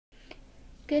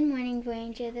Good morning,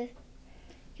 Voyager.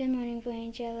 Good morning,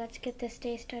 Voyager. Let's get this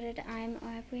day started. I'm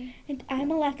Aubrey. And I'm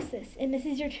Alexis, and this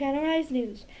is your Channel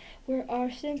News, where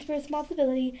R stands for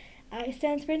responsibility, I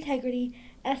stands for integrity,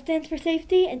 S stands for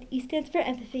safety, and E stands for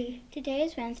empathy. Today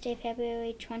is Wednesday,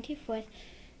 February 24th,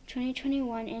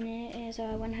 2021, and it is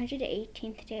our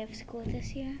 118th day of school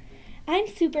this year. I'm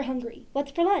super hungry.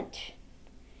 What's for lunch?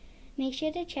 Make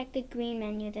sure to check the green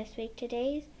menu this week.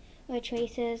 Today's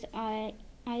choices are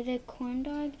either corn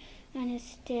dog on a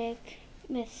stick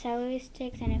with celery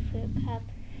sticks and a fruit cup.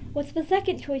 What's the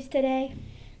second choice today?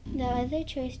 The other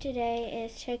choice today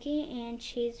is turkey and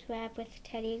cheese wrap with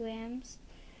Teddy Grahams.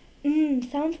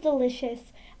 Sounds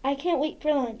delicious. I can't wait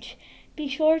for lunch. Be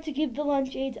sure to give the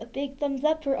lunch aides a big thumbs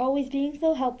up for always being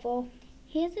so helpful.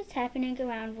 Here's what's happening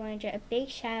around Voyager. A big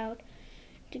shout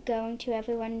going to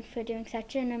everyone for doing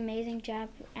such an amazing job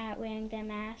at wearing their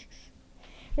masks.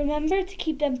 Remember to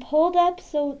keep them pulled up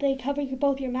so they cover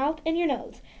both your mouth and your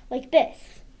nose, like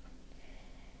this.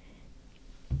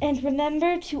 And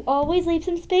remember to always leave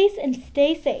some space and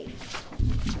stay safe.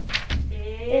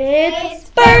 It's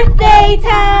birthday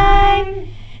time!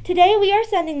 Today we are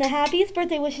sending the happiest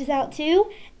birthday wishes out to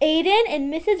Aiden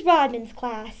and Mrs. Rodman's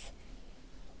class.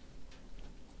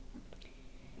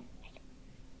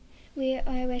 We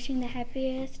are wishing the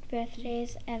happiest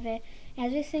birthdays ever.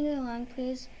 As we sing along,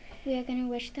 please, we are going to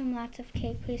wish them lots of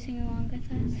cake. Please sing along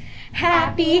with us.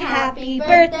 Happy, happy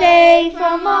birthday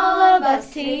from all of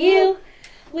us to you.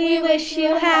 We wish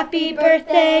you happy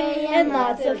birthday and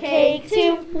lots of cake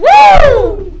too.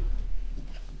 Woo!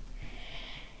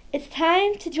 It's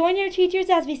time to join your teachers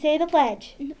as we say the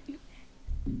pledge.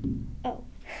 Oh.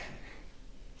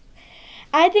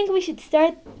 I think we should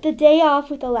start the day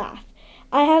off with a laugh.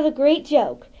 I have a great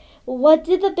joke. What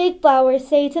did the big flower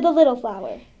say to the little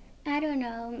flower? I don't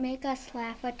know. Make us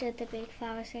laugh. What did the big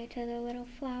flower say to the little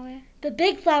flower? The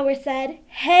big flower said,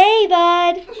 "Hey,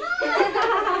 bud."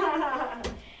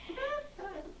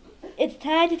 It's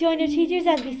time to join your teachers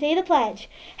as we say the pledge.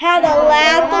 Have a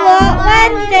laugh a lot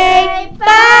Wednesday.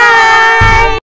 Bye.